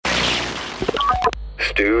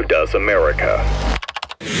Stu Does America.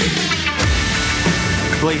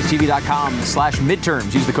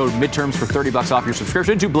 BlazeTV.com/midterms. Use the code midterms for $30 off your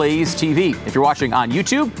subscription to Blaze TV. If you're watching on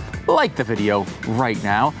YouTube, like the video right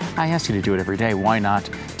now. I ask you to do it every day. Why not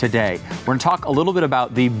today? We're going to talk a little bit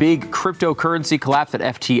about the big cryptocurrency collapse at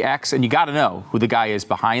FTX, and you got to know who the guy is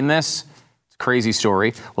behind this. It's a crazy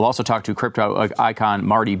story. We'll also talk to crypto icon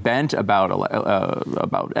Marty Bent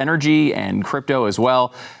about energy and crypto as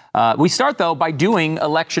well. We start, though, by doing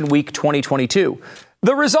Election Week 2022.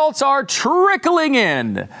 The results are trickling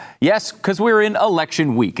in. Yes, because we're in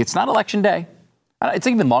election week. It's not election day. It's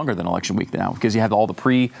even longer than election week now because you have all the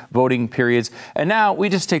pre-voting periods. And now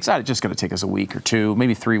it's just going to take us a week or two,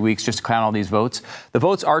 maybe 3 weeks just to count all these votes. The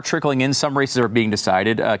votes are trickling in. Some races are being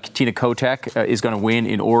decided. Tina Kotek is going to win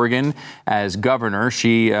in Oregon as governor.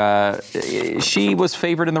 She was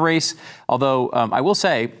favored in the race, although I will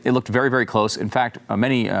say it looked very, very close. In fact,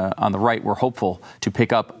 many on the right were hopeful to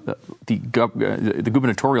pick up the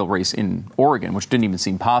gubernatorial race in Oregon, which didn't even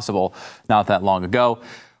seem possible not that long ago.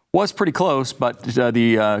 Was pretty close, but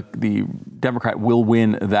the Democrat will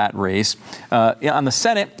win that race. On the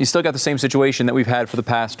Senate, you still got the same situation that we've had for the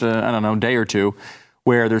past, day or two,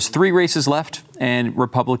 where there's 3 races left, and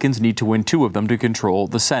Republicans need to win 2 of them to control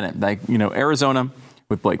the Senate. Arizona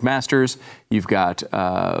with Blake Masters, you've got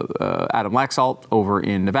Adam Laxalt over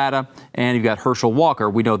in Nevada, and you've got Herschel Walker.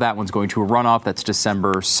 We know that one's going to a runoff. That's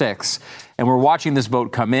December 6th. And we're watching this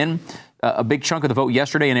vote come in. A big chunk of the vote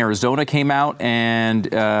yesterday in Arizona came out, and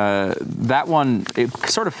that one, it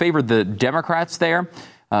sort of favored the Democrats there.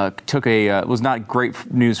 Was not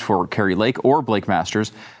great news for Kari Lake or Blake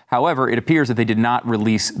Masters. However, it appears that they did not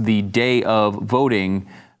release the day of voting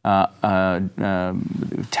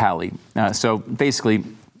tally. So basically,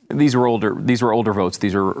 these were older votes.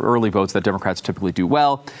 These are early votes that Democrats typically do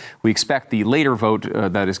well. We expect the later vote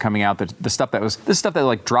that is coming out, the stuff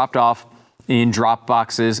that dropped off in drop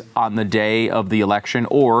boxes on the day of the election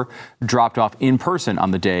or dropped off in person on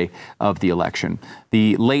the day of the election.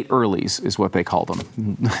 The late earlies is what they call them.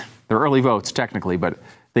 They're early votes technically, but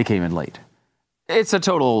they came in late. It's a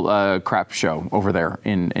total crap show over there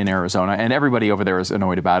in Arizona, and everybody over there is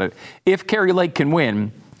annoyed about it. If Kari Lake can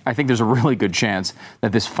win, I think there's a really good chance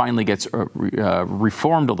that this finally gets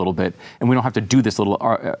reformed a little bit, and we don't have to do this little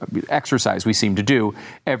exercise we seem to do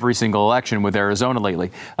every single election with Arizona lately.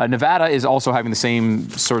 Nevada is also having the same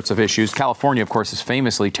sorts of issues. California, of course, is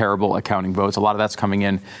famously terrible at counting votes. A lot of that's coming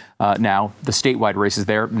in now. The statewide races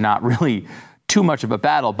there, not really too much of a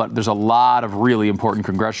battle, but there's a lot of really important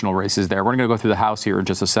congressional races there. We're going to go through the House here in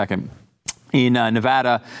just a second. In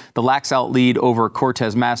Nevada, the Laxalt lead over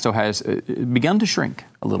Cortez Masto has begun to shrink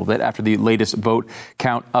a little bit after the latest vote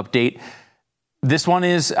count update. This one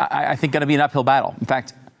is, I think, going to be an uphill battle. In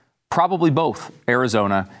fact, probably both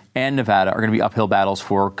Arizona and Nevada are going to be uphill battles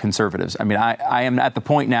for conservatives. I mean, I am at the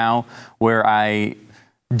point now where I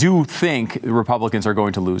do think the Republicans are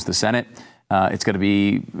going to lose the Senate. It could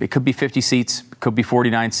be 50 seats, could be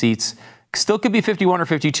 49 seats. Still could be 51 or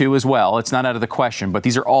 52 as well. It's not out of the question, but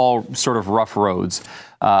these are all sort of rough roads.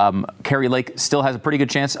 Kari Lake still has a pretty good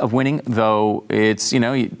chance of winning, though it's,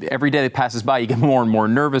 every day that passes by, you get more and more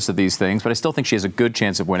nervous of these things, but I still think she has a good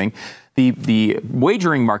chance of winning. The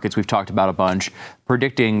wagering markets we've talked about a bunch,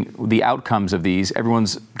 predicting the outcomes of these.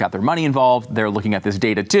 Everyone's got their money involved. They're looking at this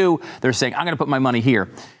data too. They're saying, I'm going to put my money here.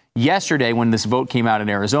 Yesterday, when this vote came out in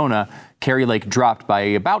Arizona, Kari Lake dropped by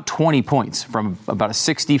about 20 points from about a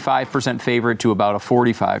 65% favorite to about a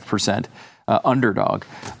 45% underdog.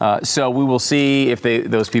 So we will see if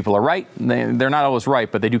those people are right. They're not always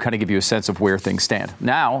right, but they do kind of give you a sense of where things stand.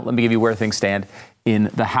 Now, let me give you where things stand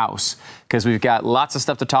in the House, because we've got lots of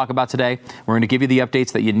stuff to talk about today. We're going to give you the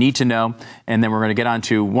updates that you need to know, and then we're going to get on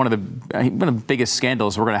to one of the biggest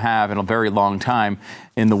scandals we're going to have in a very long time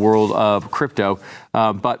in the world of crypto.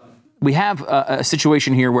 But we have a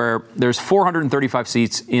situation here where there's 435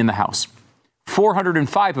 seats in the House.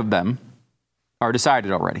 405 of them are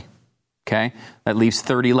decided already. Okay? That leaves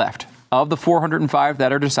 30 left. Of the 405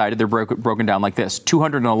 that are decided, they're broken down like this.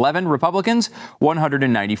 211 Republicans,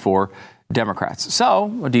 194 Democrats.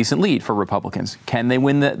 So a decent lead for Republicans. Can they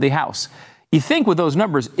win the House? You think with those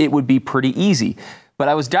numbers, it would be pretty easy. But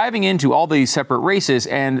I was diving into all these separate races,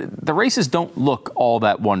 and the races don't look all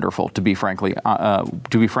that wonderful, to be frank with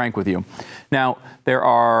you. Now, there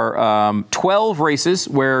are 12 races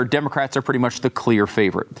where Democrats are pretty much the clear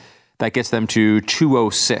favorite. That gets them to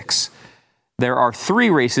 206. There are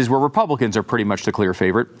 3 races where Republicans are pretty much the clear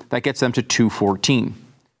favorite. That gets them to 214.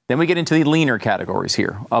 Then we get into the leaner categories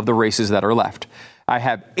here of the races that are left. I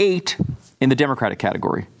have 8 in the Democratic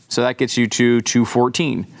category. So that gets you to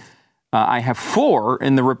 214. I have 4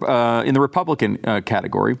 in the Republican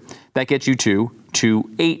category. That gets you to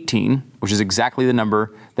 18, which is exactly the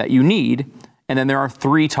number that you need. And then there are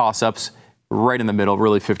 3 toss-ups right in the middle,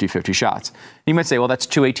 really 50-50 shots. You might say, well, that's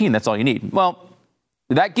 218. That's all you need. Well,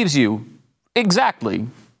 that gives you exactly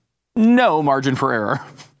no margin for error.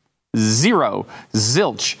 0,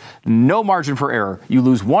 zilch, no margin for error. You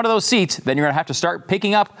lose one of those seats, then you're going to have to start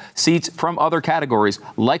picking up seats from other categories,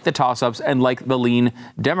 like the toss-ups and like the lean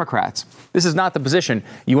Democrats. This is not the position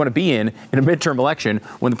you want to be in a midterm election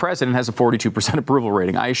when the president has a 42% approval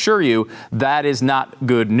rating. I assure you that is not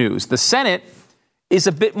good news. The Senate is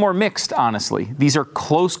a bit more mixed, honestly. These are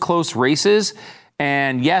close races.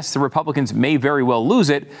 And yes, the Republicans may very well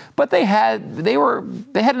lose it, but they had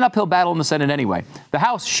an uphill battle in the Senate anyway. The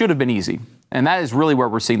House should have been easy. And that is really where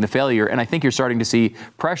we're seeing the failure. And I think you're starting to see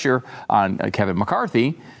pressure on Kevin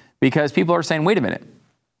McCarthy because people are saying, wait a minute,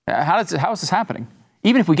 how is this happening?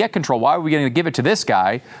 Even if we get control, why are we going to give it to this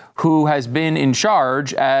guy who has been in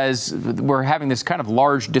charge as we're having this kind of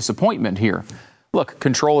large disappointment here? Look,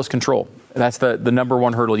 control is control. That's the number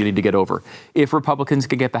one hurdle you need to get over. If Republicans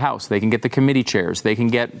can get the House, they can get the committee chairs, they can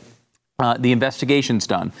get the investigations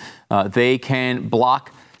done, they can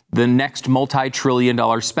block the next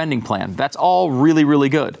multi-trillion-dollar spending plan. That's all really, really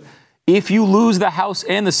good. If you lose the House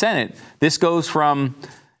and the Senate, this goes from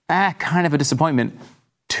kind of a disappointment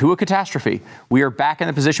to a catastrophe. We are back in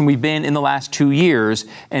the position we've been in the last 2 years.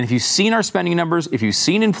 And if you've seen our spending numbers, if you've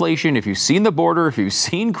seen inflation, if you've seen the border, if you've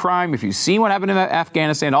seen crime, if you've seen what happened in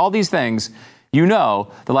Afghanistan, all these things, you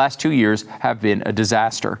know the last 2 years have been a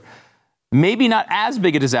disaster. Maybe not as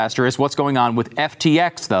big a disaster as what's going on with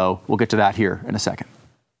FTX, though. We'll get to that here in a second.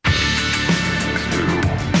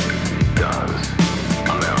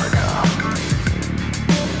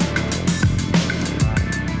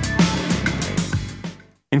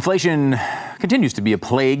 Inflation continues to be a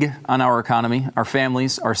plague on our economy, our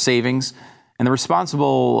families, our savings, and the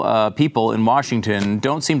responsible people in Washington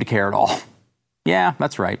don't seem to care at all. Yeah,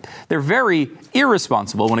 that's right. They're very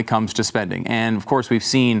irresponsible when it comes to spending. And of course, we've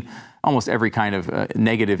seen almost every kind of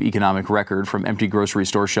negative economic record, from empty grocery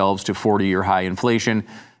store shelves to 40-year high inflation.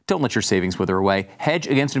 Don't let your savings wither away. Hedge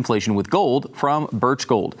against inflation with gold from Birch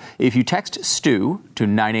Gold. If you text STU to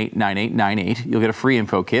 989898, you'll get a free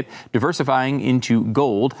info kit. Diversifying into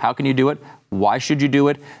gold. How can you do it? Why should you do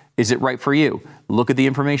it? Is it right for you? Look at the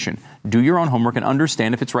information. Do your own homework and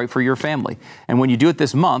understand if it's right for your family. And when you do it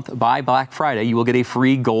this month, by Black Friday, you will get a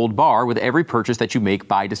free gold bar with every purchase that you make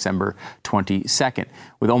by December 22nd.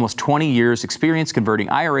 With almost 20 years experience converting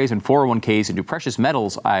IRAs and 401ks into precious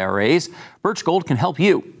metals IRAs, Birch Gold can help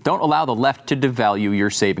you. Don't allow the left to devalue your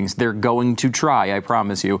savings. They're going to try, I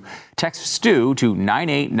promise you. Text STU to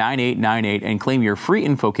 989898 and claim your free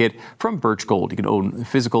info kit from Birch Gold. You can own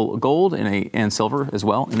physical gold and silver as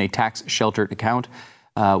well in a tax-sheltered account.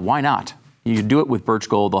 Why not? You can do it with Birch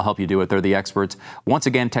Gold. They'll help you do it. They're the experts. Once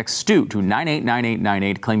again, text STU to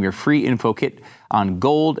 989898. Claim your free info kit on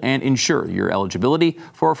gold and ensure your eligibility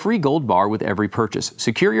for a free gold bar with every purchase.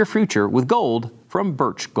 Secure your future with gold from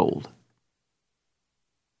Birch Gold.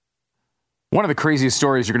 One of the craziest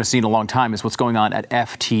stories you're going to see in a long time is what's going on at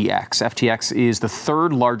FTX. FTX is the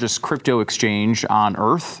 3rd largest crypto exchange on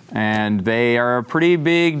Earth, and they are a pretty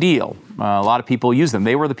big deal. A lot of people use them.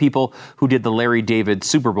 They were the people who did the Larry David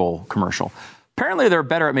Super Bowl commercial. Apparently, they're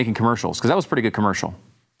better at making commercials, because that was a pretty good commercial.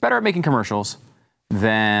 Better at making commercials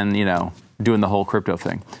than, doing the whole crypto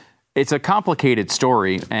thing. It's a complicated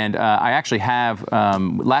story, and I actually have,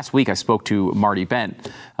 last week I spoke to Marty,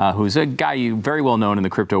 who's a guy very well known in the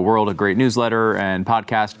crypto world, a great newsletter and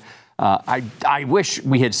podcast. I wish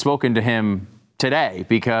we had spoken to him today,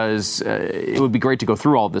 because it would be great to go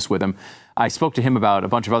through all of this with him. I spoke to him about a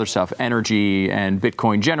bunch of other stuff, energy and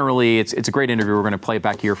Bitcoin generally. It's a great interview. We're going to play it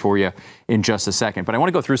back here for you in just a second. But I want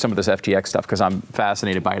to go through some of this FTX stuff because I'm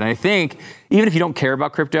fascinated by it. And I think even if you don't care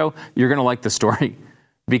about crypto, you're going to like the story,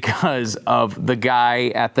 because of the guy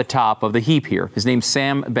at the top of the heap here. His name's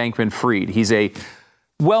Sam Bankman-Fried. He's a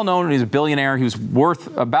well-known, he's a billionaire. He was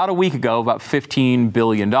worth, about a week ago, about $15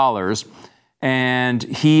 billion. And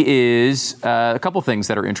he is, a couple things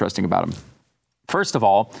that are interesting about him. First of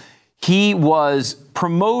all, he was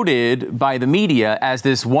promoted by the media as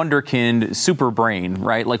this wonderkind super brain,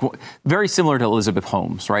 right? Like very similar to Elizabeth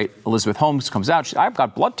Holmes, right? Elizabeth Holmes comes out, I've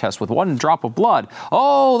got blood tests with 1 drop of blood.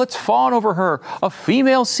 Oh, let's fawn over her. A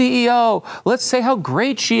female CEO. Let's say how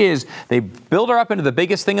great she is. They build her up into the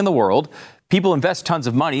biggest thing in the world. People invest tons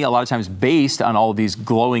of money, a lot of times based on all of these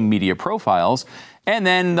glowing media profiles. And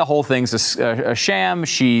then the whole thing's a sham.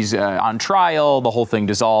 She's on trial. The whole thing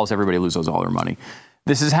dissolves. Everybody loses all their money.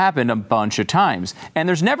 This has happened a bunch of times. And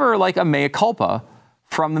there's never like a mea culpa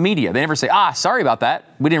from the media. They never say, sorry about that.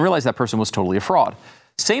 We didn't realize that person was totally a fraud.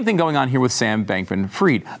 Same thing going on here with Sam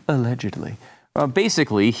Bankman-Fried, allegedly.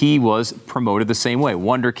 Basically, he was promoted the same way.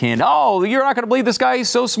 Wonderkind. Oh, you're not going to believe this guy. He's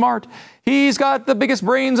so smart. He's got the biggest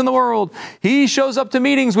brains in the world. He shows up to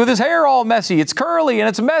meetings with his hair all messy. It's curly and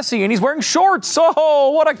it's messy and he's wearing shorts.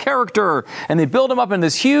 Oh, what a character. And they build him up in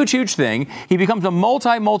this huge, huge thing. He becomes a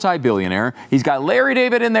multi-billionaire. He's got Larry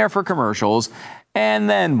David in there for commercials. And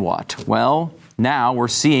then what? Well, now we're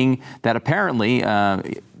seeing that apparently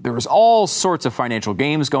there was all sorts of financial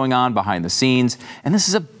games going on behind the scenes, and this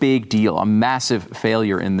is a big deal, a massive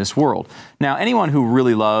failure in this world. Now, anyone who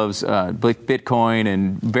really loves Bitcoin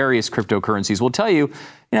and various cryptocurrencies will tell you,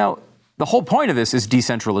 the whole point of this is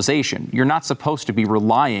decentralization. You're not supposed to be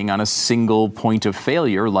relying on a single point of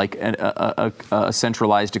failure like a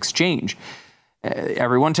centralized exchange.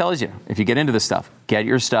 Everyone tells you, if you get into this stuff, get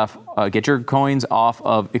your coins off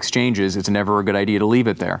of exchanges. It's never a good idea to leave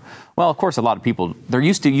it there. Well, of course, a lot of people, they're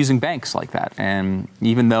used to using banks like that. And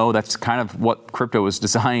even though that's kind of what crypto was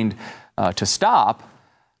designed to stop,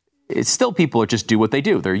 it's still people just do what they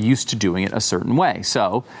do. They're used to doing it a certain way.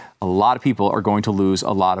 So a lot of people are going to lose a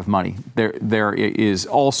lot of money. There is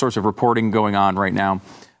all sorts of reporting going on right now.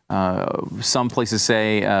 Some places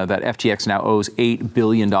say that FTX now owes $8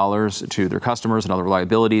 billion to their customers and other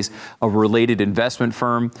liabilities. A related investment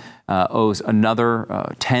firm owes another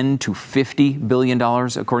 $10 to $50 billion,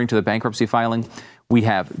 according to the bankruptcy filing. We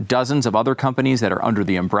have dozens of other companies that are under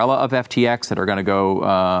the umbrella of FTX that are going to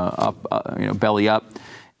go belly up.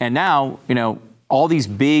 And now, all these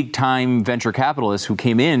big-time venture capitalists who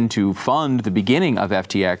came in to fund the beginning of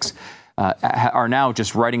FTX are now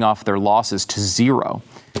just writing off their losses to zero.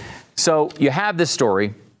 So you have this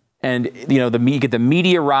story, and you get the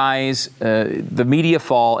media rise, the media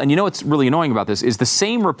fall, and what's really annoying about this is the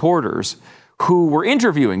same reporters who were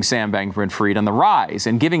interviewing Sam Bankman-Fried on the rise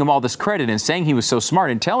and giving him all this credit and saying he was so smart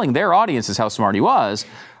and telling their audiences how smart he was,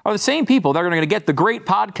 are the same people that are going to get the great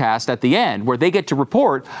podcast at the end where they get to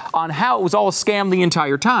report on how it was all a scam the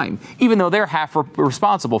entire time, even though they're half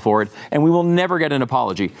responsible for it, and we will never get an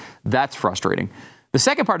apology. That's frustrating. The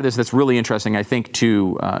second part of this that's really interesting, I think,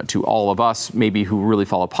 to all of us, maybe who really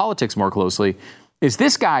follow politics more closely, is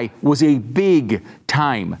this guy was a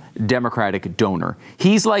big-time Democratic donor.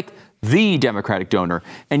 He's like the Democratic donor.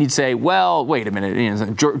 And you'd say, well, wait a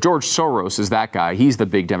minute, George Soros is that guy. He's the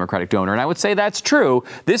big Democratic donor. And I would say that's true.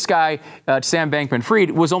 This guy, Sam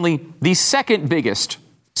Bankman-Fried, was only the second biggest,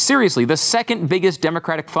 seriously, the second biggest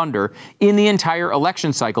Democratic funder in the entire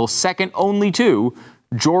election cycle, second only to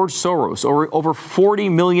George Soros, or over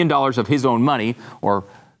 $40 million of his own money, or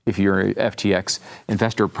if you're an FTX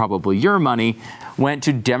investor, probably your money, went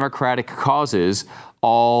to Democratic causes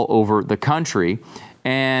all over the country.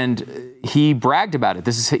 And he bragged about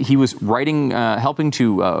it. He was writing, helping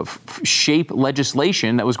to shape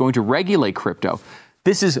legislation that was going to regulate crypto.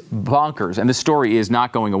 This is bonkers, and this story is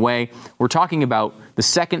not going away. We're talking about the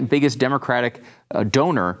second biggest Democratic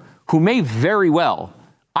donor who may very well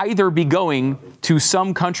either be going to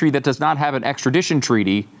some country that does not have an extradition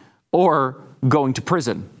treaty or going to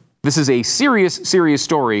prison. This is a serious, serious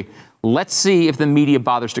story. Let's see if the media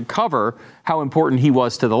bothers to cover how important he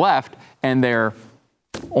was to the left and their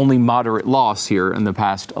only moderate loss here in the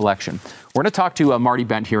past election. We're going to talk to Marty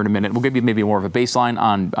Bent here in a minute. We'll give you maybe more of a baseline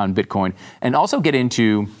on Bitcoin and also get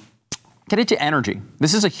into energy.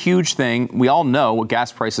 This is a huge thing. We all know what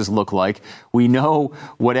gas prices look like. We know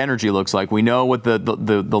what energy looks like. We know what the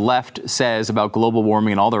left says about global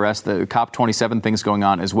warming and all the rest. The COP27 things going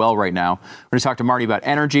on as well right now. We're going to talk to Marty about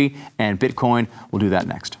energy and Bitcoin. We'll do that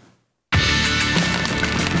next.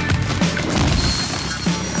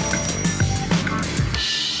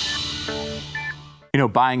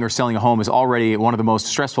 Buying or selling a home is already one of the most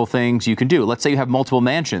stressful things you can do. Let's say you have multiple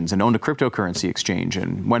mansions and owned a cryptocurrency exchange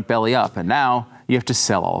and went belly up, and now you have to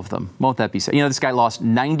sell all of them. Won't that be sad? This guy lost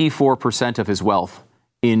 94% of his wealth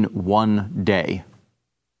in one day.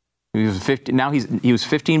 He was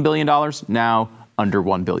 $15 billion, now under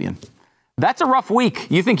 $1 billion. That's a rough week.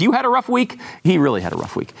 You think you had a rough week? He really had a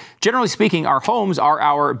rough week. Generally speaking, our homes are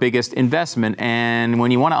our biggest investment. And when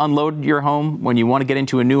you want to unload your home, when you want to get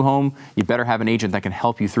into a new home, you better have an agent that can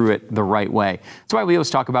help you through it the right way. That's why we always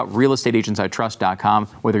talk about realestateagentsitrust.com.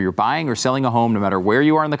 Whether you're buying or selling a home, no matter where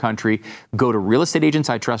you are in the country, go to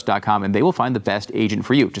realestateagentsitrust.com and they will find the best agent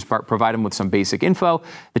for you. Just provide them with some basic info.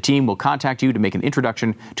 The team will contact you to make an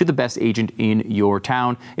introduction to the best agent in your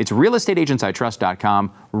town. It's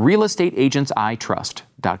realestateagentsitrust.com, realestateagentsitrust.com.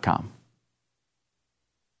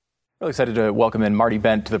 Really excited to welcome in Marty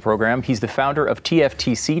Bent to the program. He's the founder of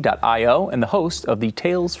TFTC.io and the host of the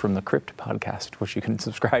Tales from the Crypt podcast, which you can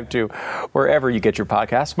subscribe to wherever you get your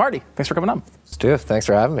podcasts. Marty, thanks for coming on. Stu, thanks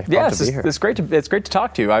for having me. Yes, it's great to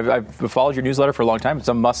talk to you. I've followed your newsletter for a long time. It's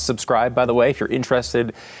a must subscribe, by the way, if you're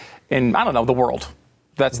interested in, the world.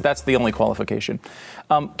 That's the only qualification.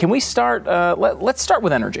 Can we start? Let's start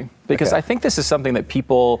with energy, because I think this is something that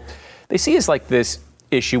people, they see as like this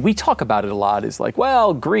issue. We talk about it a lot. Is like,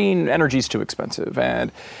 well, green energy is too expensive,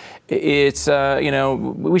 and it's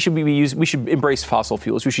we should embrace fossil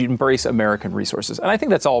fuels. We should embrace American resources, and I think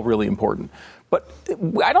that's all really important. But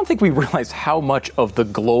I don't think we realize how much of the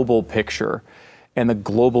global picture and the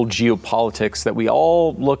global geopolitics that we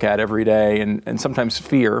all look at every day and sometimes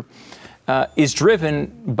fear is driven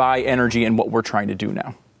by energy and what we're trying to do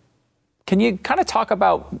now. Can you kind of talk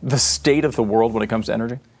about the state of the world when it comes to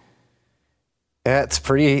energy? Yeah, it's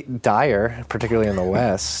pretty dire, particularly in the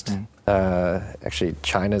West. Actually,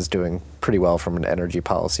 China's doing pretty well from an energy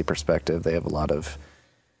policy perspective. They have a lot of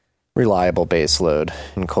reliable baseload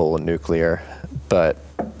in coal and nuclear. But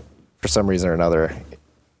for some reason or another,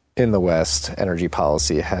 in the West, energy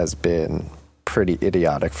policy has been pretty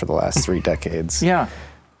idiotic for the last 3 decades. Yeah.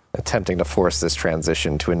 Attempting to force this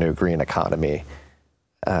transition to a new green economy,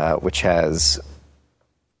 which has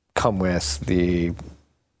come with the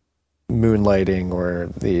moonlighting or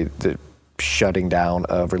the shutting down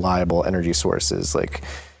of reliable energy sources like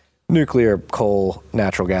nuclear, coal,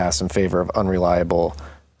 natural gas in favor of unreliable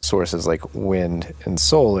sources like wind and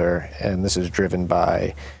solar. And this is driven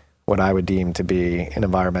by what I would deem to be an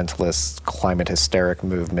environmentalist, climate hysteric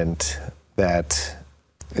movement that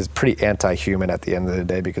is pretty anti-human at the end of the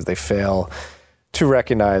day, because they fail to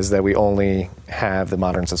recognize that we only have the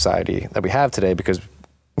modern society that we have today because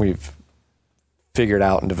we've figured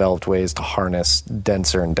out and developed ways to harness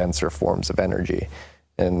denser and denser forms of energy.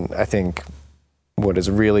 And I think what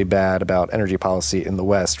is really bad about energy policy in the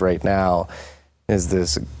West right now is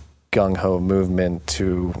this gung-ho movement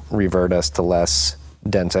to revert us to less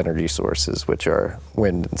dense energy sources, which are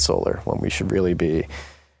wind and solar, when we should really be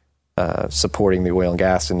supporting the oil and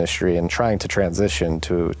gas industry and trying to transition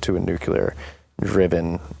to a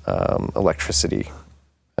nuclear-driven electricity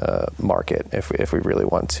market if we really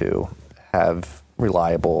want to have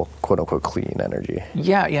reliable, quote-unquote, clean energy.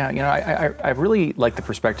 Yeah. I really like the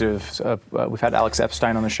perspectives of, we've had Alex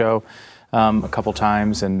Epstein on the show a couple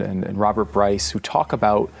times, and Robert Bryce, who talk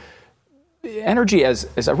about energy as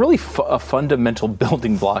a really a fundamental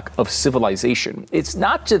building block of civilization. It's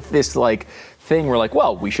not just this like thing where like,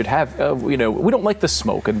 well, we should have, we don't like the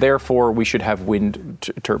smoke, and therefore we should have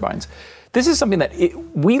wind turbines. This is something that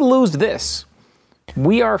we lose this.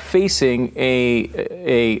 We are facing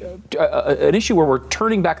an issue where we're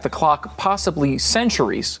turning back the clock possibly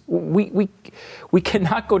centuries. We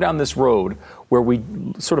cannot go down this road where we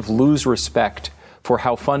sort of lose respect for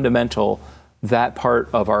how fundamental that part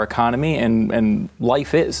of our economy and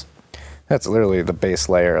life is. That's literally the base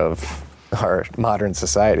layer of our modern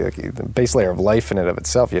society. Like the base layer of life in and of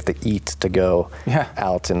itself. You have to eat to go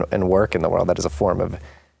out and work in the world. That is a form of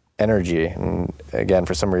energy. And again,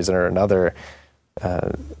 for some reason or another,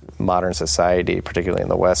 modern society, particularly in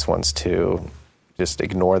the West, wants to just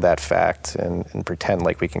ignore that fact and pretend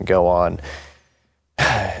like we can go on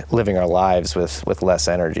living our lives with less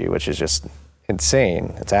energy, which is just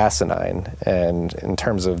insane. It's asinine. And in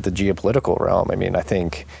terms of the geopolitical realm, I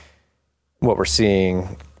think what we're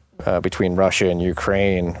seeing between Russia and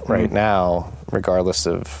Ukraine right now, regardless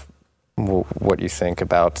of what you think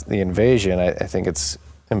about the invasion, I think it's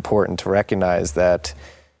important to recognize that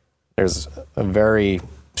there's a very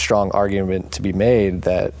strong argument to be made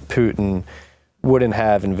that Putin wouldn't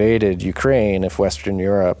have invaded Ukraine if Western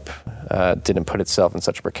Europe didn't put itself in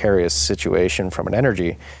such a precarious situation from an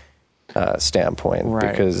energy standpoint,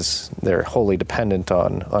 because they're wholly dependent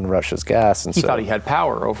on Russia's gas. And he thought he had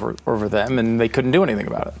power over them, and they couldn't do anything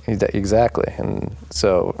about it. Exactly. And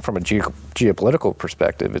so from a geopolitical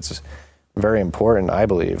perspective, it's very important, I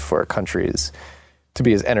believe, for countries to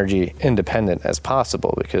be as energy independent as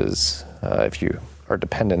possible, because if you're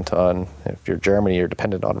Germany, you're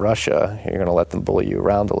dependent on Russia, you're going to let them bully you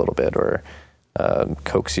around a little bit, or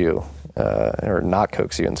coax you or not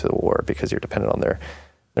coax you into the war because you're dependent on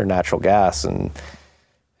their natural gas. And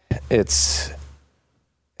it's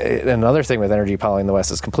another thing with energy policy in the West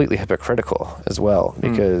is completely hypocritical as well,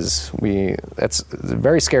 because that's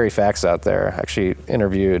very scary facts out there. I actually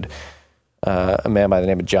interviewed a man by the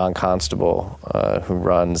name of John Constable, who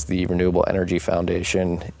runs the Renewable Energy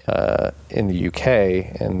Foundation in the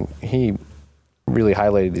UK, and he really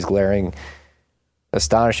highlighted these glaring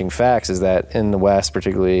astonishing facts is that in the West,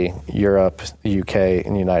 particularly Europe, the UK,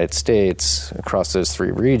 and the United States, across those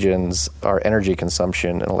three regions, our energy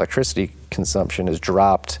consumption and electricity consumption has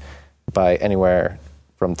dropped by anywhere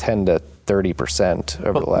from 10 to 30%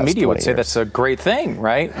 over the last 20 years. Media would say that's a great thing,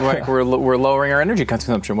 right? Like we're lowering our energy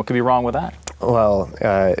consumption. What could be wrong with that? Well,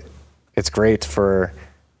 it's great for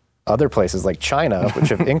other places like China, which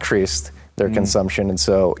have increased their consumption. And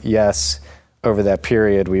so, yes, over that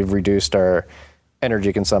period, we've reduced our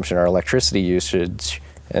energy consumption, our electricity usage,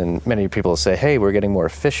 and many people say, hey, we're getting more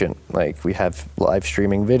efficient. Like we have live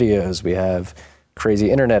streaming videos, we have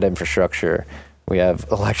crazy internet infrastructure, we have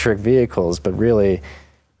electric vehicles, but really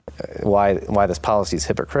why this policy is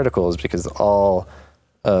hypocritical is because all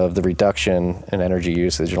of the reduction in energy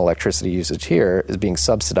usage and electricity usage here is being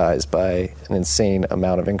subsidized by an insane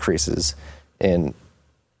amount of increases in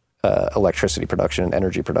electricity production and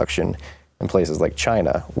energy production in places like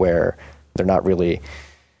China, where they're not really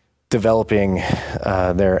developing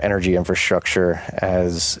their energy infrastructure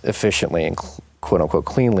as efficiently and quote unquote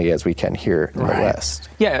cleanly as we can here in the West.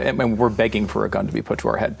 Yeah, and we're begging for a gun to be put to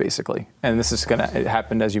our head, basically. And this is going to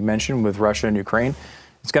happen, as you mentioned, with Russia and Ukraine.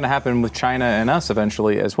 It's going to happen with China and us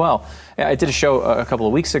eventually as well. I did a show a couple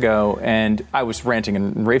of weeks ago, and I was ranting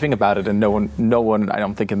and raving about it, and no one, I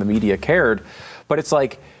don't think in the media cared. But it's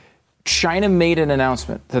like China made an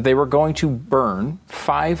announcement that they were going to burn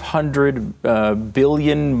 500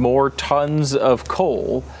 billion more tons of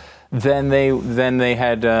coal than they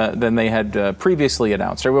had previously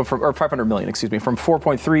announced, or 500 million, excuse me, from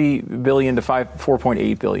 4.3 billion to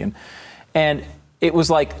 4.8 billion, and it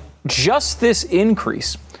was like just this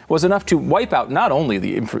increase was enough to wipe out not only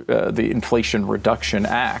the Inflation Reduction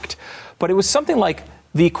Act, but it was something like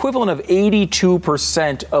the equivalent of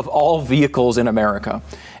 82% of all vehicles in America.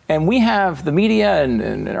 And we have the media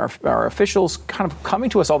and our officials kind of coming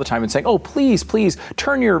to us all the time and saying, oh, please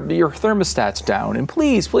turn your thermostats down, and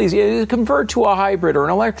please convert to a hybrid or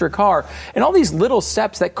an electric car, and all these little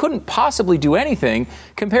steps that couldn't possibly do anything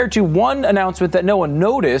compared to one announcement that no one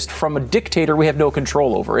noticed from a dictator we have no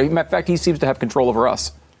control over. In fact, he seems to have control over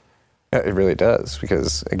us. It really does,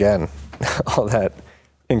 because again, all that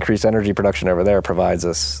increased energy production over there provides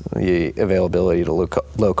us the availability to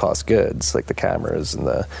low-cost goods like the cameras and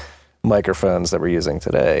the microphones that we're using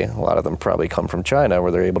today. A lot of them probably come from China, where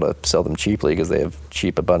they're able to sell them cheaply because they have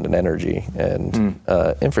cheap, abundant energy and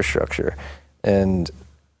infrastructure. And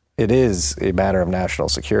it is a matter of national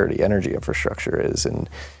security, energy infrastructure is. And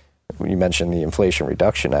when you mentioned the Inflation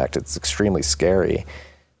Reduction Act, it's extremely scary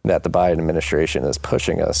that the Biden administration is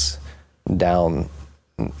pushing us down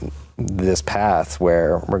this path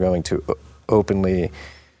where we're going to openly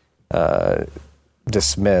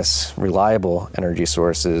dismiss reliable energy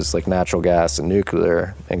sources like natural gas and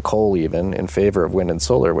nuclear and coal even in favor of wind and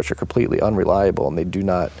solar, which are completely unreliable, and they do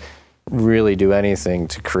not really do anything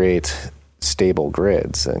to create stable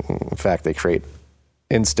grids. And in fact, they create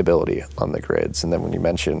instability on the grids. And then when you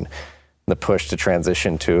mention the push to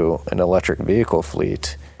transition to an electric vehicle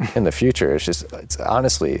fleet in the future, it's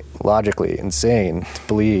honestly logically insane to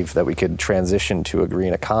believe that we could transition to a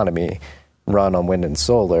green economy, run on wind and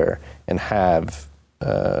solar, and have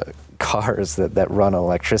cars that run on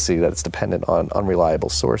electricity that's dependent on unreliable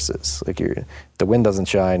sources. Like the wind doesn't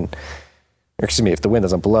shine, or excuse me, if the wind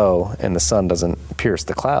doesn't blow and the sun doesn't pierce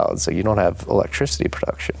the clouds, so you don't have electricity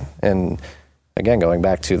production. And again, going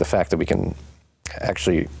back to the fact that we can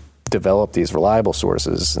actually develop these reliable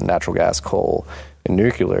sources, natural gas, coal, and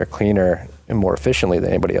nuclear, cleaner and more efficiently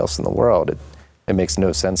than anybody else in the world, it makes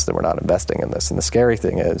no sense that we're not investing in this. And the scary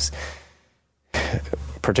thing is,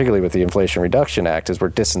 particularly with the Inflation Reduction Act, is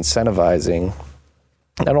we're disincentivizing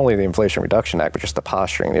not only the Inflation Reduction Act, but just the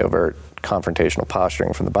posturing, the overt confrontational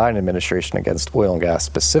posturing from the Biden administration against oil and gas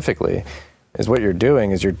specifically, is what you're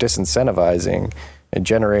doing is you're disincentivizing a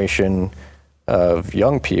generation of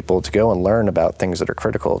young people to go and learn about things that are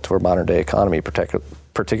critical to our modern day economy,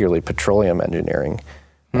 particularly petroleum engineering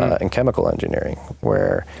and chemical engineering,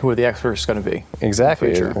 where... Who are the experts going to be?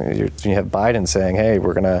 Exactly. You have Biden saying, hey,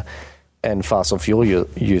 we're going to end fossil fuel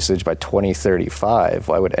usage by 2035.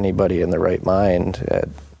 Why would anybody in their right mind at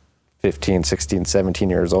 15, 16, 17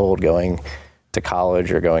 years old going to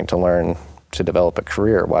college or going to learn to develop a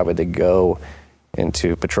career, why would they go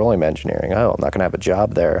into petroleum engineering? Oh, I'm not going to have a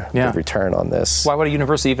job there. Yeah. Return on this. Why would a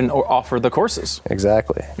university even offer the courses?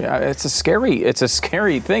 Exactly. Yeah, it's a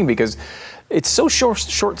scary thing because it's so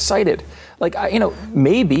short-sighted. Like,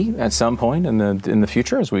 maybe at some point in the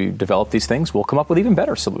future, as we develop these things, we'll come up with even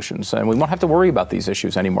better solutions, and we won't have to worry about these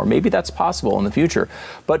issues anymore. Maybe that's possible in the future.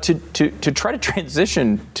 But to try to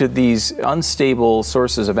transition to these unstable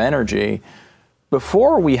sources of energy,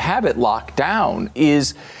 before we have it locked down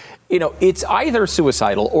is, it's either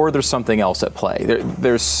suicidal or there's something else at play.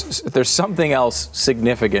 There's something else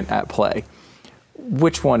significant at play.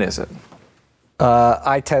 Which one is it?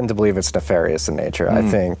 I tend to believe it's nefarious in nature. I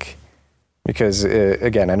think because,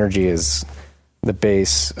 again, energy is the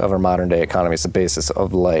base of our modern day economy. It's the basis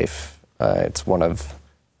of life. It's one of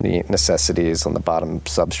the necessities on the bottom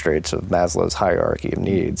substrates of Maslow's hierarchy of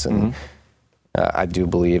needs. And I do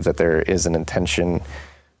believe that there is an intention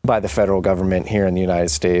by the federal government here in the United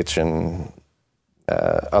States and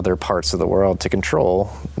other parts of the world to control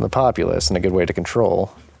the populace. And a good way to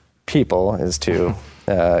control people is to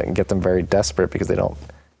get them very desperate because they don't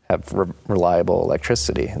have reliable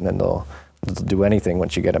electricity. And then they'll do anything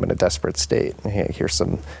once you get them in a desperate state. Hey, here's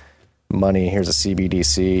some money, here's a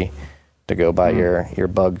CBDC to go buy your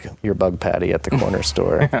bug patty at the corner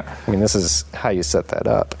store. I mean, this is how you set that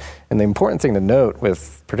up. And the important thing to note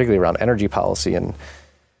with particularly around energy policy and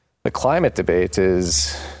the climate debate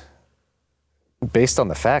is based on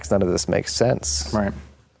the facts, none of this makes sense. Right.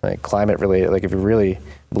 Like climate related, like if you really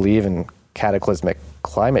believe in cataclysmic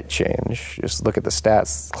climate change, just look at the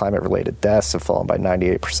stats. Climate related deaths have fallen by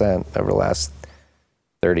 98% over the last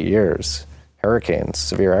 30 years.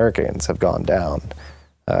 Severe hurricanes have gone down.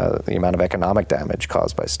 The amount of economic damage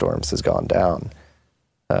caused by storms has gone down.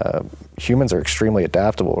 Humans are extremely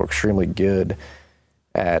adaptable. We're extremely good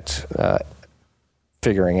at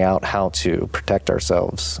figuring out how to protect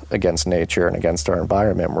ourselves against nature and against our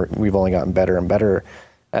environment. We've only gotten better and better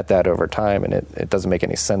at that over time, and it doesn't make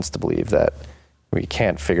any sense to believe that we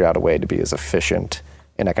can't figure out a way to be as efficient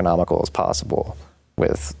and economical as possible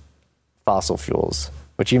with fossil fuels,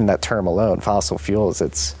 which even that term alone, fossil fuels,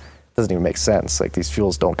 it doesn't even make sense. Like these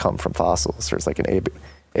fuels don't come from fossils. There's like an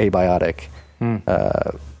abiotic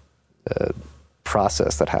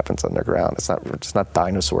process that happens underground. It's not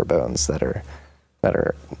dinosaur bones that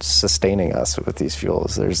are sustaining us with these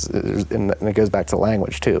fuels. And it goes back to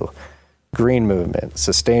language too. Green movement,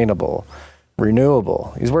 sustainable,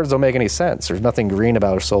 renewable. These words don't make any sense. There's nothing green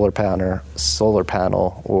about a solar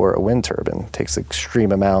panel or a wind turbine. It takes an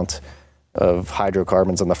extreme amount of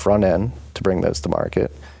hydrocarbons on the front end to bring those to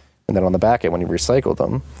market. And then on the back end, when you recycle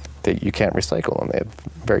them, you can't recycle them. They have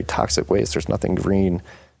very toxic waste. There's nothing green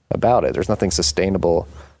about it. There's nothing sustainable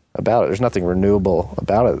about it. There's nothing renewable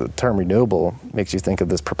about it. The term renewable makes you think of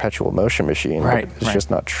this perpetual motion machine. Right. It's just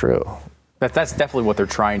not true. That's definitely what they're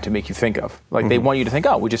trying to make you think of. Like they want you to think,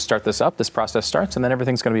 we just start this up, this process starts, and then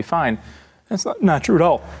everything's going to be fine. That's not true at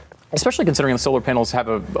all. Especially considering the solar panels have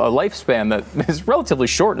a lifespan that is relatively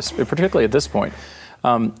short, particularly at this point.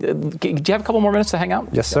 Do you have a couple more minutes to hang out?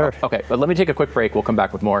 Yes, sir. Okay, but let me take a quick break. We'll come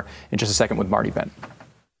back with more in just a second with Marty Bent.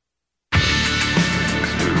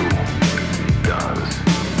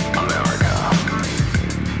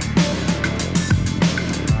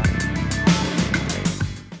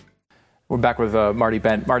 We're back with Marty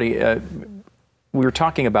Bent. Marty, we were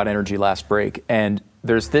talking about energy last break, and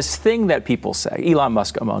there's this thing that people say, Elon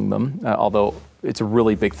Musk among them, although it's a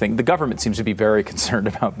really big thing. The government seems to be very concerned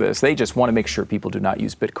about this. They just want to make sure people do not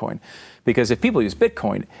use Bitcoin. Because if people use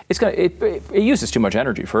Bitcoin, it uses too much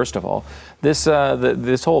energy, first of all. This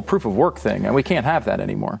whole proof of work thing, and we can't have that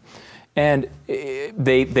anymore. And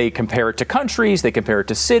they compare it to countries, they compare it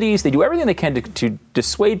to cities, they do everything they can to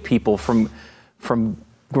dissuade people from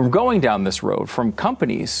going down this road, from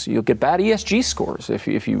companies. You'll get bad ESG scores if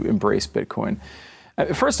you embrace Bitcoin.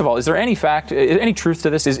 First of all, is there any truth to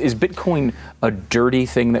this? Is Bitcoin a dirty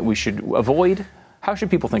thing that we should avoid? How should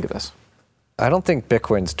people think of this? I don't think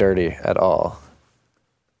Bitcoin's dirty at all.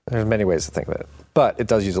 There's many ways to think of it. But it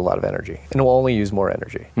does use a lot of energy, and it will only use more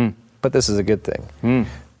energy. But this is a good thing.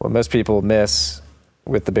 What most people miss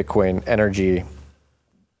with the Bitcoin energy,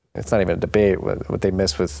 it's not even a debate. What they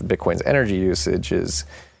miss with Bitcoin's energy usage is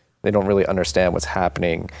they don't really understand what's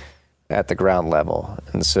happening at the ground level.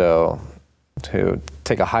 And so to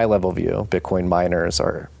take a high level view, Bitcoin miners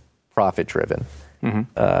are profit driven.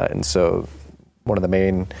 And so one of the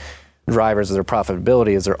main drivers of their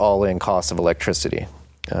profitability is their all-in cost of electricity,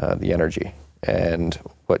 the energy. And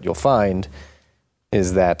what you'll find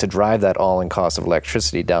is that to drive that all-in cost of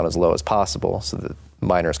electricity down as low as possible so that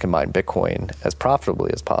miners can mine Bitcoin as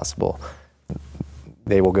profitably as possible,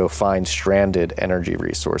 they will go find stranded energy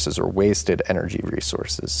resources or wasted energy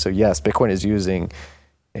resources. So yes, Bitcoin is using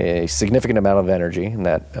a significant amount of energy, and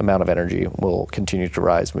that amount of energy will continue to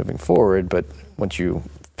rise moving forward. But once you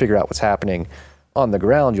figure out what's happening on the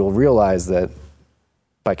ground, you'll realize that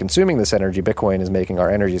by consuming this energy, Bitcoin is making our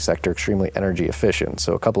energy sector extremely energy efficient.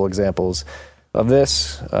 So a couple examples of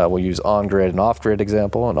this, we'll use on-grid and off-grid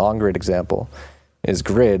example. An on-grid example is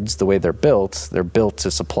grids, the way they're built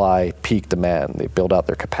to supply peak demand. They build out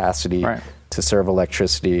their capacity to serve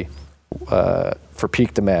electricity for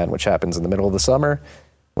peak demand, which happens in the middle of the summer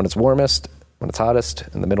when it's warmest, when it's hottest,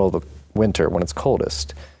 in the middle of the winter when it's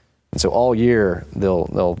coldest. And so all year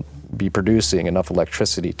they'll be producing enough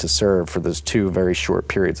electricity to serve for those two very short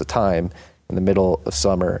periods of time in the middle of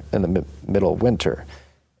summer and the middle of winter.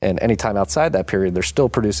 And anytime outside that period, they're still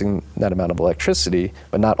producing that amount of electricity,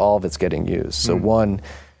 but not all of it's getting used. So one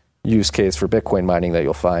use case for Bitcoin mining that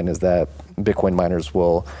you'll find is that Bitcoin miners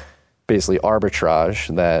will basically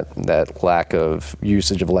arbitrage that lack of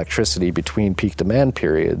usage of electricity between peak demand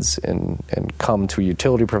periods and come to a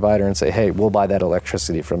utility provider and say, hey, we'll buy that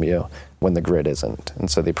electricity from you when the grid isn't. And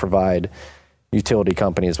so they provide utility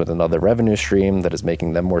companies with another revenue stream that is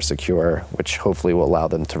making them more secure, which hopefully will allow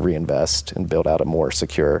them to reinvest and build out a more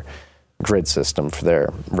secure grid system for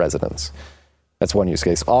their residents. That's one use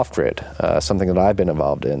case. Off-grid, something that I've been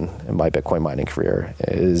involved in my Bitcoin mining career,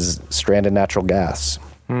 is stranded natural gas.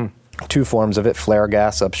 Two forms of it: flare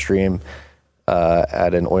gas upstream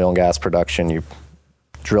at an oil and gas production. You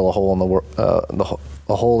drill a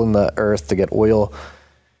hole in the earth to get oil.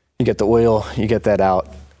 You get the oil, you get that out.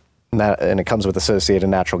 And it comes with associated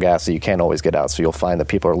natural gas that you can't always get out. So you'll find that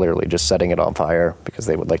people are literally just setting it on fire because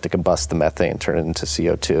they would like to combust the methane, turn it into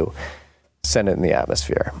CO2, send it in the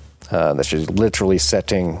atmosphere. That's just literally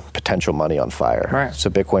setting potential money on fire. Right. So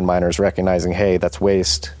Bitcoin miners recognizing, hey, that's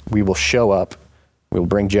waste. We will show up. We'll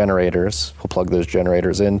bring generators. We'll plug those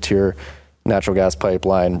generators into your natural gas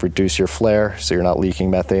pipeline, reduce your flare so you're not leaking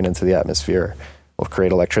methane into the atmosphere. We'll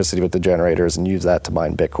create electricity with the generators and use that to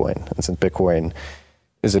mine Bitcoin. And since Bitcoin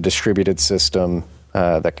is a distributed system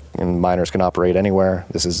that miners can operate anywhere,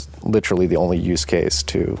 this is literally the only use case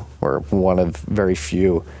or one of very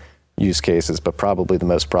few use cases, but probably the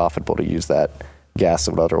most profitable to use that gas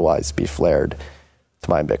that would otherwise be flared to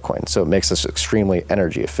mine Bitcoin. So it makes us extremely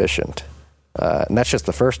energy efficient. And that's just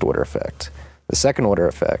the first order effect. The second order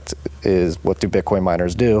effect is, what do Bitcoin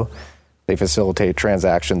miners do? They facilitate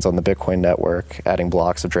transactions on the Bitcoin network, adding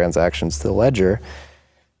blocks of transactions to the ledger.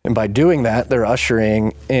 And by doing that, they're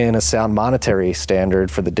ushering in a sound monetary standard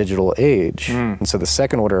for the digital age. And so the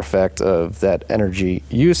second order effect of that energy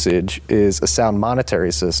usage is a sound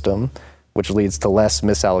monetary system, which leads to less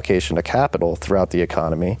misallocation of capital throughout the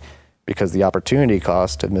economy, because the opportunity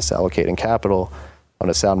cost of misallocating capital on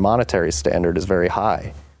a sound monetary standard is very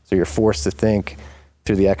high. So you're forced to think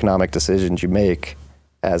through the economic decisions you make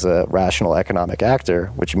as a rational economic actor,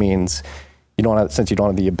 which means since you don't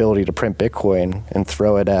have the ability to print Bitcoin and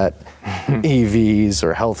throw it at EVs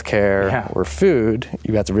or healthcare or food,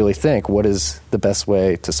 you have to really think, what is the best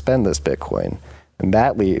way to spend this Bitcoin? And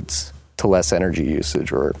that leads to less energy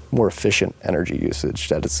usage or more efficient energy usage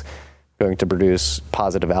that is going to produce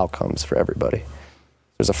positive outcomes for everybody.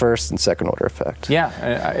 There's a first and second order effect. Yeah,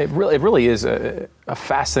 it really is a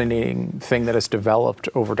fascinating thing that has developed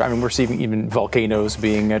over time. I mean, we're seeing even volcanoes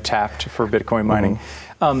being tapped for Bitcoin mining.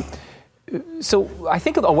 So I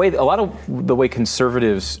think a lot of the way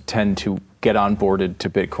conservatives tend to get onboarded to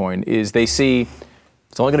Bitcoin is they see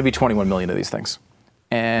it's only going to be 21 million of these things.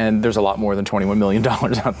 And there's a lot more than $21 million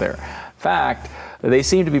out there. In fact, they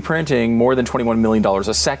seem to be printing more than $21 million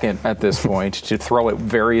a second at this point to throw at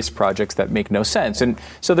various projects that make no sense. And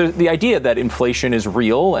so the idea that inflation is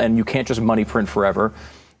real and you can't just money print forever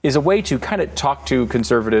is a way to kind of talk to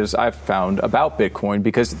conservatives, I've found, about Bitcoin,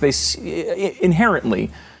 because inherently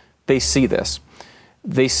they see this.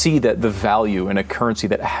 They see that the value in a currency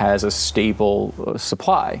that has a stable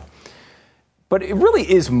supply. But it really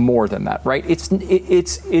is more than that, right? It's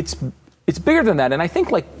bigger than that. And I think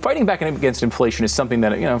fighting back against inflation is something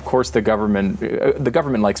that, of course, the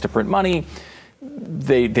government likes to print money.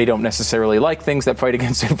 They don't necessarily like things that fight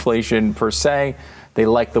against inflation per se. They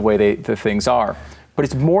like the way the things are. But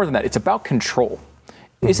it's more than that. It's about control.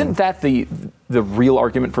 Isn't that the real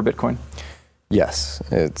argument for Bitcoin? Yes,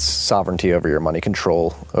 it's sovereignty over your money,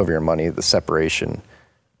 control over your money, the separation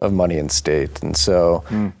of money and state. And so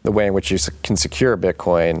the way in which you can secure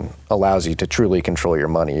Bitcoin allows you to truly control your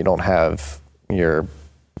money. You don't have your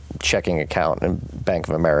checking account in Bank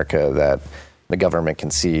of America that the government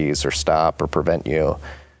can seize or stop or prevent you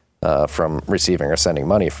from receiving or sending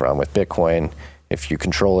money from. With Bitcoin, if you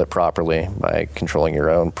control it properly by controlling your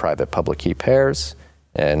own private public key pairs,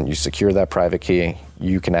 and you secure that private key,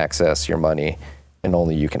 you can access your money, and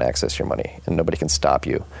only you can access your money, and nobody can stop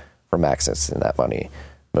you from accessing that money,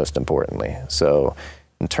 most importantly. So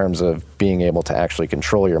in terms of being able to actually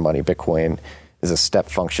control your money, Bitcoin is a step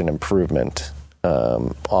function improvement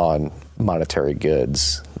on monetary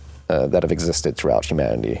goods that have existed throughout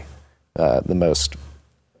humanity.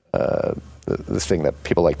 The the thing that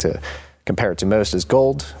people like to compare it to most is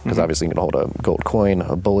gold, because obviously you can hold a gold coin,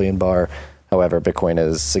 a bullion bar. However, Bitcoin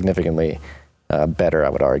is significantly better, I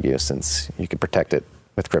would argue, since you can protect it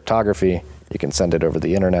with cryptography. You can send it over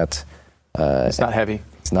the internet. It's not heavy.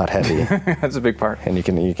 It's not heavy. That's a big part. And you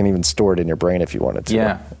can even store it in your brain if you wanted to.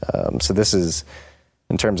 Yeah. So this is,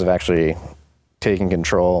 in terms of actually taking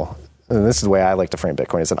control, and this is the way I like to frame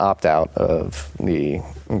Bitcoin, it's an opt-out of the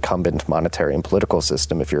incumbent monetary and political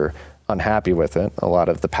system. If you're unhappy with it, a lot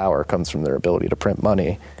of the power comes from their ability to print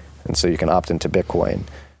money. And so you can opt into Bitcoin,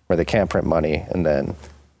 where they can't print money, and then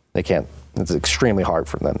they can't, it's extremely hard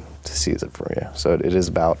for them to seize it from you. So it is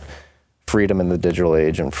about freedom in the digital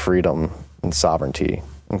age and freedom and sovereignty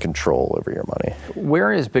and control over your money.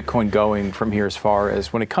 Where is Bitcoin going from here as far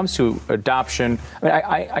as when it comes to adoption? I mean,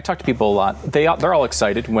 I talk to people a lot. They're all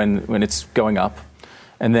excited when it's going up.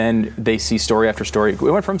 And then they see story after story.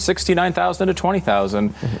 We went from 69,000 to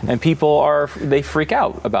 20,000, and people they freak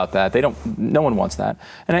out about that. No one wants that.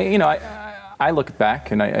 And I look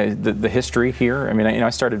back and the history here. I mean, I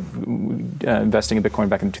started investing in Bitcoin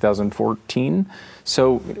back in 2014.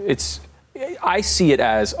 So I see it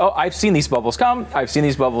as, I've seen these bubbles come, I've seen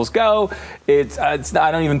these bubbles go. I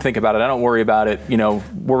don't even think about it. I don't worry about it.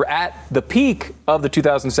 We're at the peak of the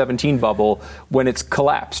 2017 bubble when it's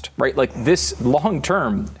collapsed, right? Like, this long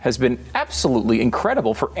term has been absolutely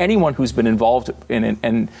incredible for anyone who's been involved in it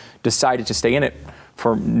and decided to stay in it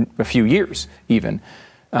for a few years even.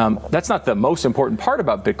 That's not the most important part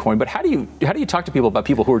about Bitcoin, but how do you talk to people about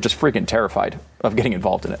people who are just freaking terrified of getting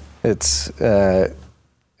involved in it? It's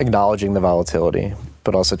acknowledging the volatility,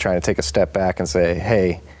 but also trying to take a step back and say,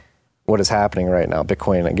 hey, what is happening right now?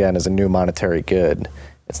 Bitcoin, again, is a new monetary good.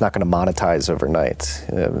 It's not going to monetize overnight.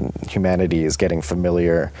 Humanity is getting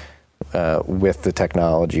familiar with the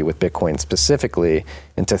technology, with Bitcoin specifically,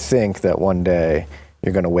 and to think that one day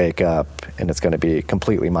you're going to wake up and it's going to be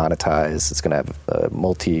completely monetized. It's going to have a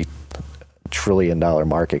multi-trillion-dollar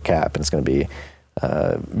market cap, and it's going to be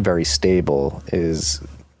very stable is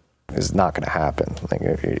not going to happen. Like,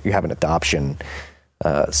 you have an adoption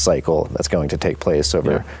cycle that's going to take place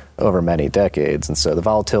over many decades. And so the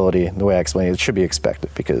volatility, the way I explain it, should be expected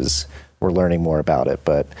because we're learning more about it.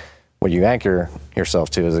 But what you anchor yourself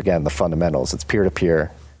to is, again, the fundamentals. It's peer-to-peer.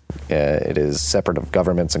 It is separate of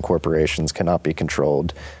governments and corporations, cannot be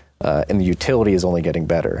controlled. And the utility is only getting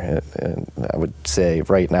better. And I would say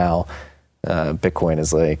right now, Bitcoin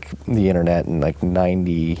is like the internet in like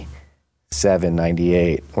 97,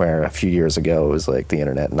 98, where a few years ago it was like the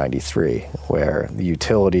internet in 93, where the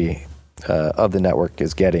utility of the network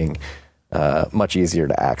is getting much easier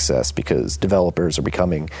to access because developers are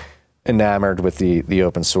becoming enamored with the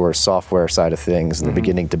open source software side of things, and they're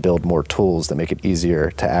beginning to build more tools that make it easier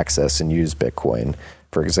to access and use Bitcoin.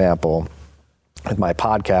 For example, with my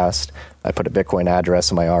podcast, I put a Bitcoin address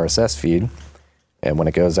in my RSS feed, and when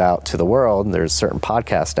it goes out to the world, there's certain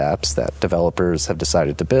podcast apps that developers have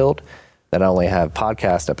decided to build that not only have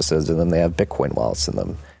podcast episodes in them, they have Bitcoin wallets in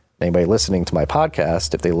them. Anybody listening to my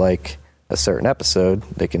podcast, if they like a certain episode,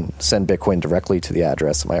 they can send Bitcoin directly to the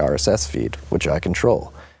address of my RSS feed, which I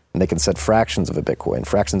control. And they can send fractions of a Bitcoin,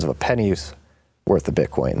 fractions of a penny's worth of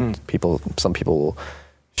Bitcoin. Some people will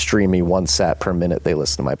stream me 1 sat per minute they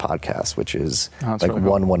listen to my podcast, which is like really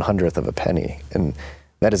 1/100th of a penny. And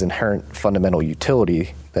that is inherent fundamental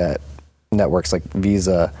utility that networks like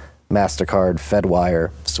Visa, MasterCard,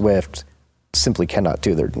 Fedwire, Swift simply cannot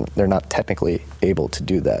do. They're not technically able to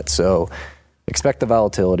do that. So expect the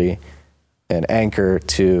volatility and anchor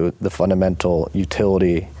to the fundamental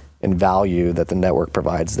utility and value that the network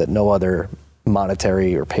provides that no other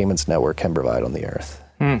monetary or payments network can provide on the earth.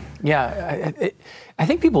 Yeah, I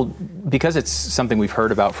think people, because it's something we've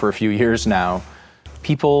heard about for a few years now,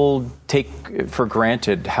 people take for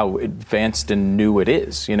granted how advanced and new it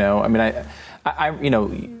is. I mean,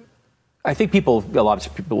 I think a lot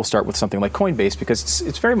of people will start with something like Coinbase because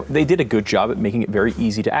they did a good job at making it very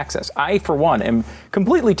easy to access. I, for one, am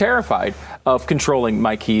completely terrified of controlling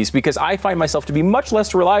my keys because I find myself to be much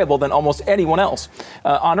less reliable than almost anyone else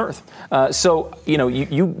on Earth. So,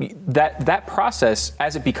 that process,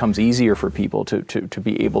 as it becomes easier for people to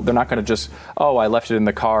be able, they're not going to just, I left it in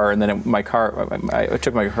the car and then I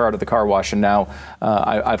took my car out of the car wash and now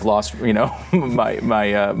I've lost,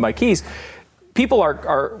 my keys. People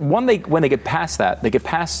are when they get past that, they get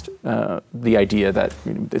past the idea that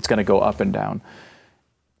it's going to go up and down.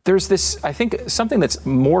 There's this, I think, something that's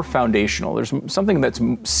more foundational. There's something that's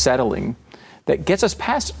settling that gets us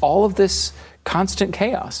past all of this constant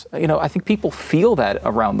chaos. I think people feel that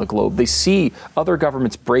around the globe. They see other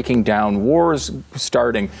governments breaking down, wars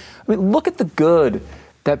starting. I mean, look at the good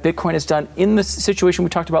that Bitcoin has done in the situation we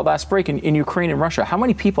talked about last break in Ukraine and Russia. How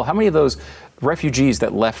many people, how many of those refugees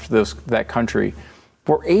that left that country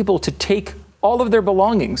were able to take all of their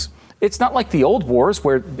belongings? It's not like the old wars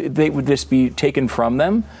where they would just be taken from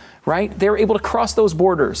them, right? They were able to cross those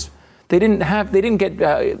borders.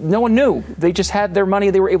 No one knew. They just had their money.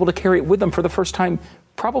 They were able to carry it with them for the first time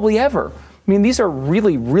probably ever. I mean, these are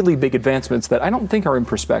really, really big advancements that I don't think are in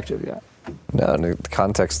perspective yet. No, in the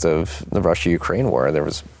context of the Russia-Ukraine war, there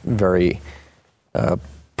was very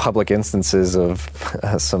public instances of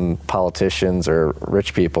some politicians or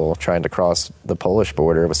rich people trying to cross the Polish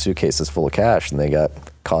border with suitcases full of cash, and they got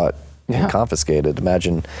caught and confiscated.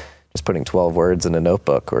 Imagine just putting 12 words in a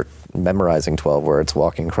notebook or memorizing 12 words,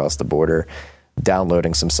 walking across the border,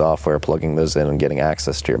 downloading some software, plugging those in, and getting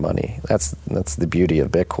access to your money. That's the beauty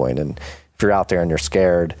of Bitcoin. And if you're out there and you're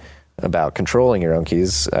scared about controlling your own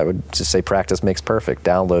keys, I would just say practice makes perfect.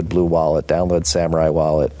 Download Blue Wallet, download Samurai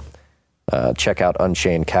Wallet, check out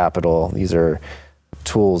Unchained Capital. These are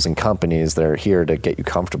tools and companies that are here to get you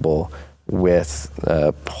comfortable with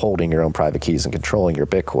holding your own private keys and controlling your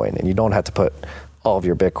Bitcoin. And you don't have to put all of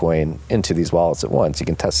your Bitcoin into these wallets at once. You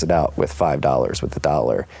can test it out with $5, with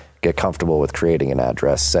 $1. Get comfortable with creating an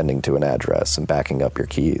address, sending to an address, and backing up your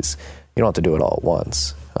keys. You don't have to do it all at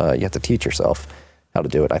once. You have to teach yourself how to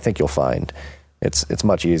do it. I think you'll find it's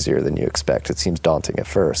much easier than you expect. It seems daunting at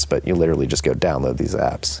first, but you literally just go download these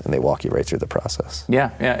apps, and they walk you right through the process. Yeah,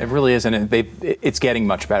 it really is, and it's getting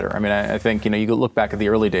much better. I mean, I think, you look back at the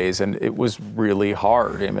early days, and it was really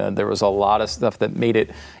hard. I mean, there was a lot of stuff that made it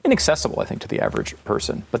inaccessible, I think, to the average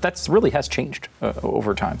person. But that really has changed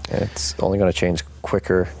over time. It's only going to change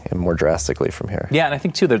quicker and more drastically from here. Yeah, and I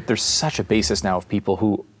think, too, that there's such a basis now of people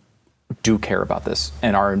who do care about this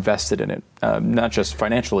and are invested in it, not just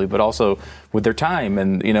financially, but also with their time.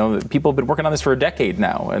 And, people have been working on this for a decade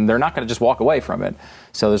now, and they're not going to just walk away from it.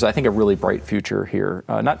 So there's, I think, a really bright future here.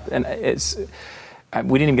 We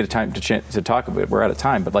didn't even get a time to talk about it. We're out of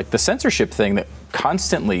time. But like the censorship thing that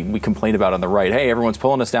constantly we complain about on the right, hey, everyone's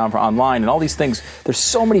pulling us down for online and all these things. There's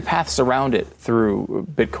so many paths around it through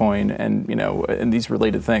Bitcoin and, and these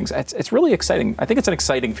related things. It's really exciting. I think it's an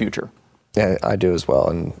exciting future. Yeah, I do as well.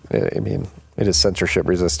 And it is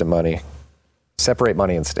censorship-resistant money. Separate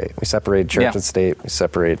money and state. We separate church and state. We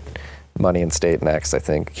separate money and state next. I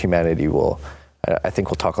think humanity will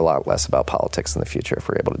talk a lot less about politics in the future if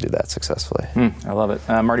we're able to do that successfully. I love it.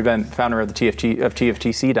 Marty Ben, founder of the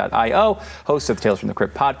TFTC.io, host of the Tales from the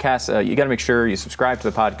Crypt podcast. You got to make sure you subscribe to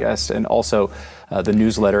the podcast and also the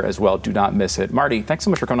newsletter as well. Do not miss it. Marty, thanks so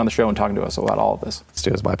much for coming on the show and talking to us about all of this.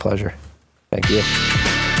 Stu, it's my pleasure. Thank you.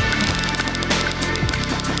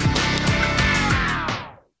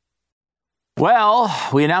 Well,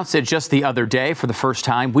 we announced it just the other day for the first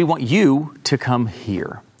time. We want you to come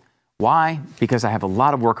here. Why? Because I have a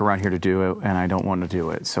lot of work around here to do, and I don't want to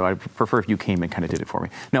do it. So I prefer if you came and kind of did it for me.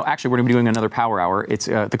 No, actually, we're going to be doing another Power Hour. It's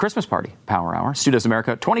the Christmas Party Power Hour. Stu Does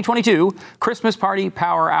America 2022 Christmas Party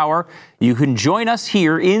Power Hour. You can join us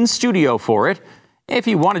here in studio for it. If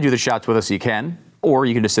you want to do the shots with us, you can. Or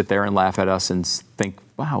you can just sit there and laugh at us and think,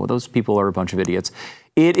 wow, those people are a bunch of idiots.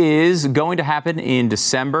 It is going to happen in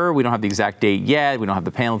December. We don't have the exact date yet. We don't have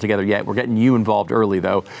the panel together yet. We're getting you involved early,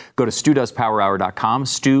 though. Go to StuDoesPowerHour.com,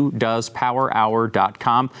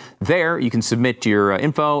 StuDoesPowerHour.com. There, you can submit your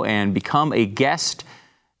info and become a guest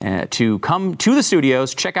to come to the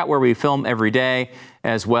studios, check out where we film every day,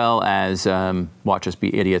 as well as watch us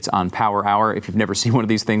be idiots on Power Hour. If you've never seen one of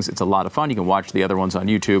these things, it's a lot of fun. You can watch the other ones on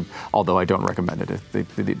YouTube, although I don't recommend it.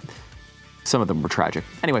 Some of them were tragic.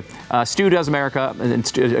 Anyway, Stu Does America,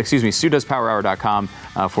 StuDoesPowerHour.com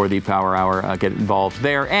for the Power Hour. Get involved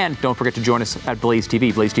there. And don't forget to join us at Blaze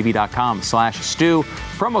TV, blazetv.com/Stu.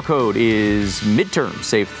 Promo code is midterm.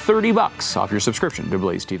 Save $30 off your subscription to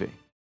Blaze TV.